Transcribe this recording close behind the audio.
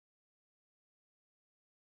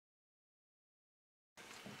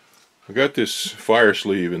I got this fire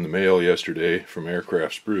sleeve in the mail yesterday from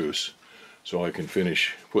Aircraft Spruce, so I can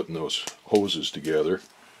finish putting those hoses together.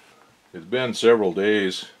 It's been several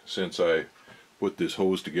days since I put this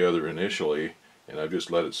hose together initially, and I've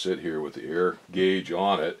just let it sit here with the air gauge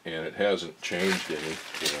on it, and it hasn't changed any.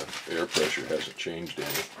 The air pressure hasn't changed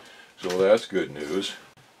any, so that's good news.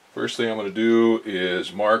 First thing I'm going to do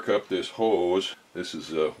is mark up this hose. This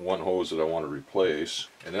is one hose that I want to replace,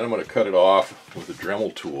 and then I'm going to cut it off with a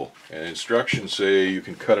Dremel tool. And instructions say you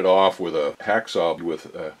can cut it off with a hacksaw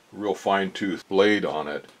with a real fine-tooth blade on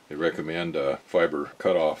it. They recommend a fiber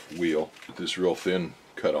cutoff wheel. This real thin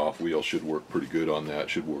cutoff wheel should work pretty good on that.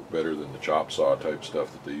 Should work better than the chop saw type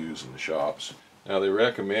stuff that they use in the shops. Now they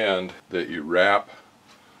recommend that you wrap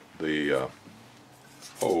the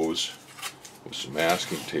hose with some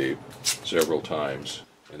masking tape several times,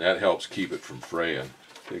 and that helps keep it from fraying.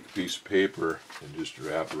 Take a piece of paper and just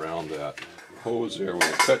wrap around that hose there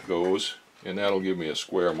where the cut goes, and that'll give me a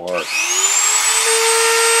square mark.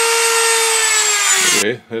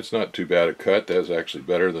 Okay, that's not too bad a cut. That's actually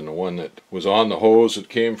better than the one that was on the hose that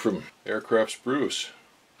came from Aircraft Spruce.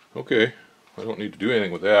 Okay, I don't need to do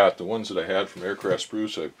anything with that. The ones that I had from Aircraft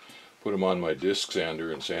Spruce, I put them on my disc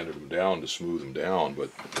sander and sanded them down to smooth them down,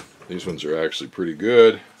 but these ones are actually pretty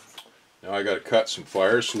good. Now I got to cut some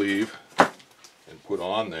fire sleeve and put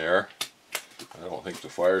on there. I don't think the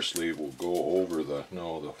fire sleeve will go over the,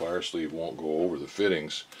 no, the fire sleeve won't go over the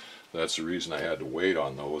fittings. That's the reason I had to wait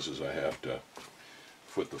on those, is I have to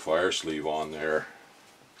put the fire sleeve on there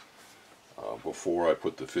before I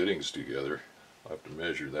put the fittings together. I have to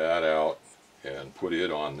measure that out and put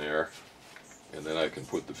it on there, and then I can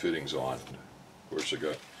put the fittings on. Of course I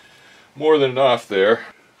got more than enough there.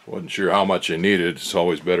 Wasn't sure how much I needed. It's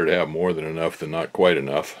always better to have more than enough than not quite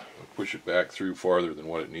enough. I'll push it back through farther than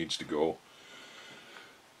what it needs to go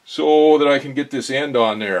so that I can get this end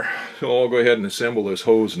on there. So I'll go ahead and assemble this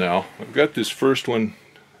hose now. I've got this first one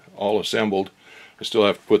all assembled. I still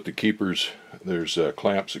have to put the keepers. There's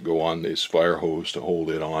clamps that go on this fire hose to hold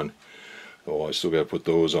it on. So I still got to put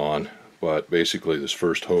those on. But basically this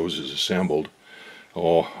first hose is assembled.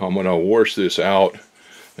 Oh, I'm going to wash this out.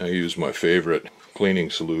 I use my favorite cleaning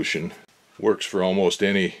solution. Works for almost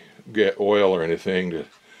any oil or anything to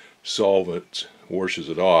solvent. Washes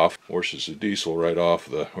it off. Washes the diesel right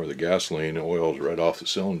off or the gasoline oils right off the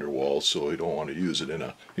cylinder walls, so you don't want to use it in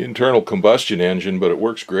an internal combustion engine, but it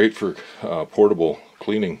works great for portable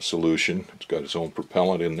cleaning solution. It's got its own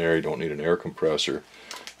propellant in there. You don't need an air compressor.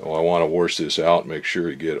 Oh, I want to wash this out, make sure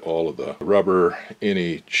you get all of the rubber,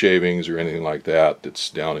 any shavings or anything like that that's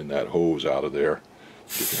down in that hose out of there.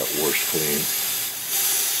 Get that washed clean.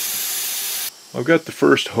 I've got the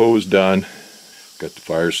first hose done. Got the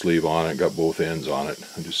fire sleeve on it, got both ends on it.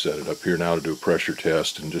 I just set it up here now to do a pressure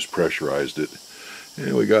test and just pressurized it.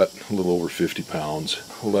 And we got a little over 50 pounds.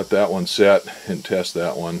 We'll let that one set and test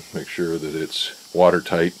that one. Make sure that it's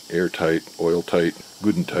watertight, airtight, oil tight,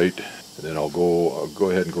 good and tight. And then I'll go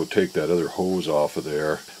ahead and go take that other hose off of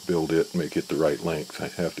there, build it, make it the right length. I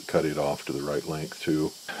have to cut it off to the right length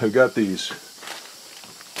too. I've got these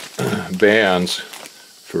bands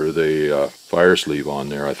for the fire sleeve on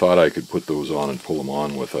there. I thought I could put those on and pull them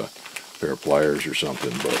on with a pair of pliers or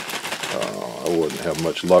something, but I wouldn't have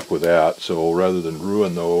much luck with that. So rather than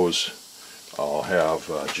ruin those, I'll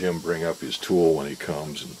have Jim bring up his tool when he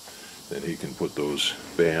comes, and then he can put those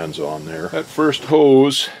bands on there. That first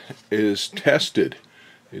hose is tested.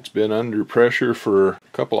 It's been under pressure for a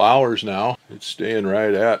couple hours now. It's staying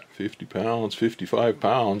right at 50 pounds, 55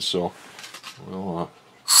 pounds, so we'll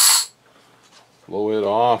blow it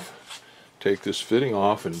off, take this fitting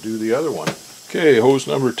off, and do the other one. Okay, hose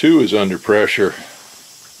number 2 is under pressure.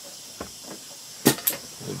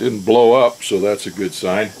 It didn't blow up, so that's a good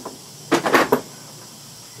sign.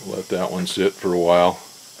 Let that one sit for a while.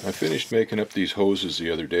 I finished making up these hoses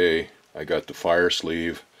the other day. I got the fire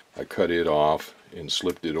sleeve, I cut it off and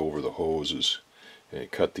slipped it over the hoses. And I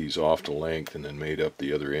cut these off to length and then made up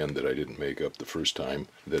the other end that I didn't make up the first time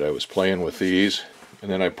that I was playing with these.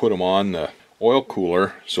 And then I put them on the oil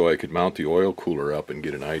cooler so I could mount the oil cooler up and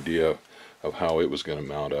get an idea of how it was going to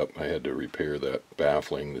mount up. I had to repair that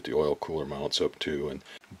baffling that the oil cooler mounts up to.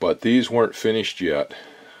 But these weren't finished yet.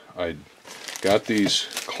 I got these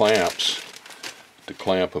clamps to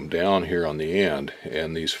clamp them down here on the end,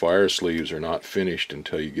 and these fire sleeves are not finished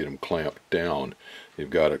until you get them clamped down.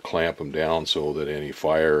 You've got to clamp them down so that any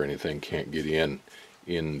fire or anything can't get in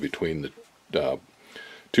between the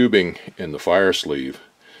tubing and the fire sleeve.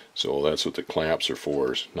 So that's what the clamps are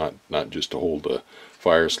for, not just to hold the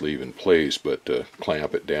fire sleeve in place, but to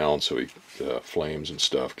clamp it down so flames and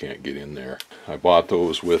stuff can't get in there. I bought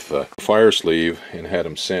those with a fire sleeve and had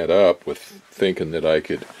them sent up with thinking that I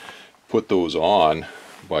could put those on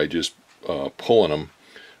by just pulling them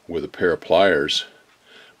with a pair of pliers.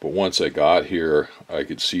 But once I got here, I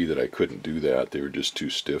could see that I couldn't do that. They were just too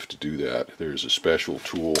stiff to do that. There's a special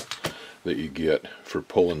tool that you get for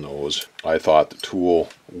pulling those. I thought the tool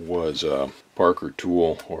was a Parker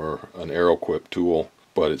tool or an Aeroquip tool,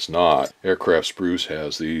 but it's not. Aircraft Spruce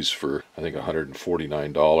has these for I think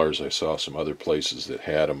 $149. I saw some other places that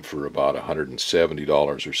had them for about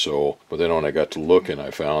 $170 or so, but then when I got to looking,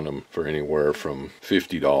 I found them for anywhere from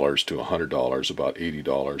 $50 to $100, about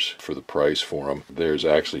 $80 for the price for them. There's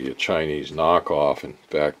actually a Chinese knockoff. In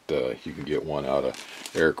fact, you can get one out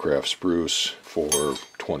of Aircraft Spruce for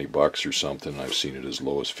 20 bucks or something. I've seen it as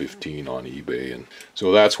low as 15 on eBay. And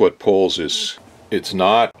so that's what pulls this. It's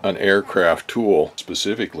not an aircraft tool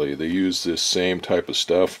specifically. They use this same type of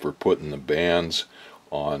stuff for putting the bands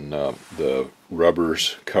on the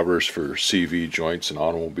rubbers covers for CV joints in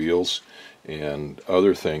automobiles and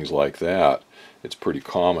other things like that. It's pretty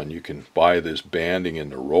common. You can buy this banding in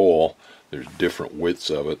the roll. There's different widths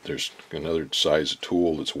of it. There's another size of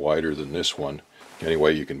tool that's wider than this one.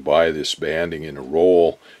 Anyway, you can buy this banding in a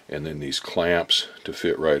roll and then these clamps to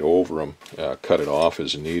fit right over them. Cut it off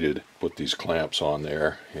as needed, put these clamps on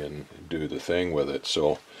there and do the thing with it.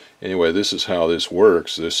 So anyway, this is how this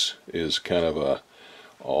works. This is kind of a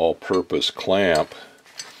all-purpose clamp,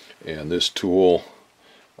 and this tool,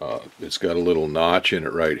 it's got a little notch in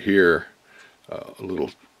it right here, a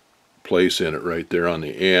little place in it right there on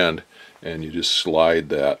the end, and you just slide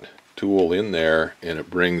that tool in there and it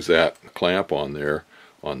brings that clamp on there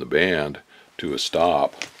on the band to a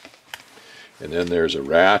stop. And then there's a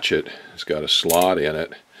ratchet. It's got a slot in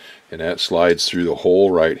it, and that slides through the hole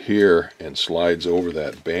right here and slides over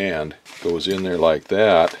that band, goes in there like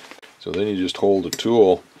that. So then you just hold the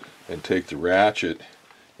tool and take the ratchet,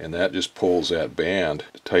 and that just pulls that band.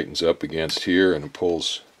 It tightens up against here and it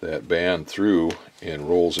pulls that band through and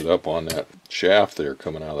rolls it up on that shaft there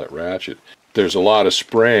coming out of that ratchet. There's a lot of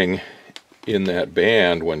spring in that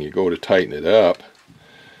band when you go to tighten it up,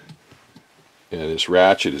 and this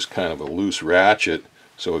ratchet is kind of a loose ratchet,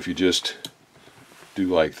 so if you just do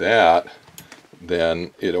like that,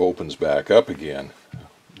 then it opens back up again.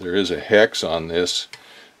 There is a hex on this,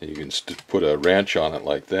 and you can put a wrench on it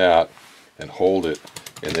like that and hold it,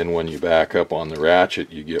 and then when you back up on the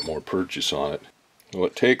ratchet you get more purchase on it. Well,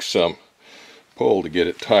 it takes some pull to get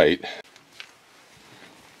it tight.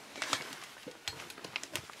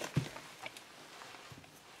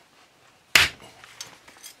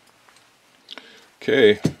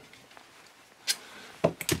 Okay,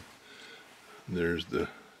 there's the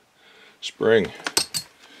spring.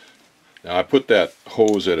 Now I put that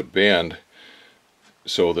hose at a bend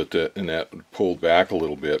so that that pulled back a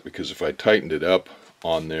little bit, because if I tightened it up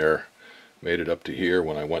on there, made it up to here,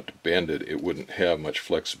 when I went to bend it, it wouldn't have much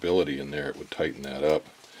flexibility in there. It would tighten that up.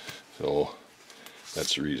 So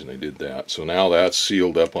that's the reason I did that. So now that's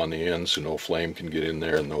sealed up on the end so no flame can get in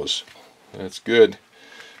there, and those, that's good.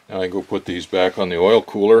 Now I go put these back on the oil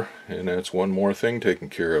cooler, and that's one more thing taken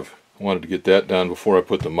care of. I wanted to get that done before I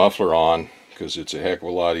put the muffler on, because it's a heck of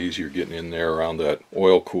a lot easier getting in there around that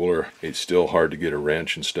oil cooler. It's still hard to get a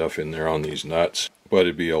wrench and stuff in there on these nuts, but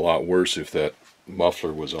it'd be a lot worse if that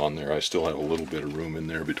muffler was on there. I still have a little bit of room in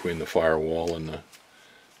there between the firewall and the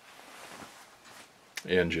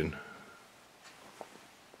engine.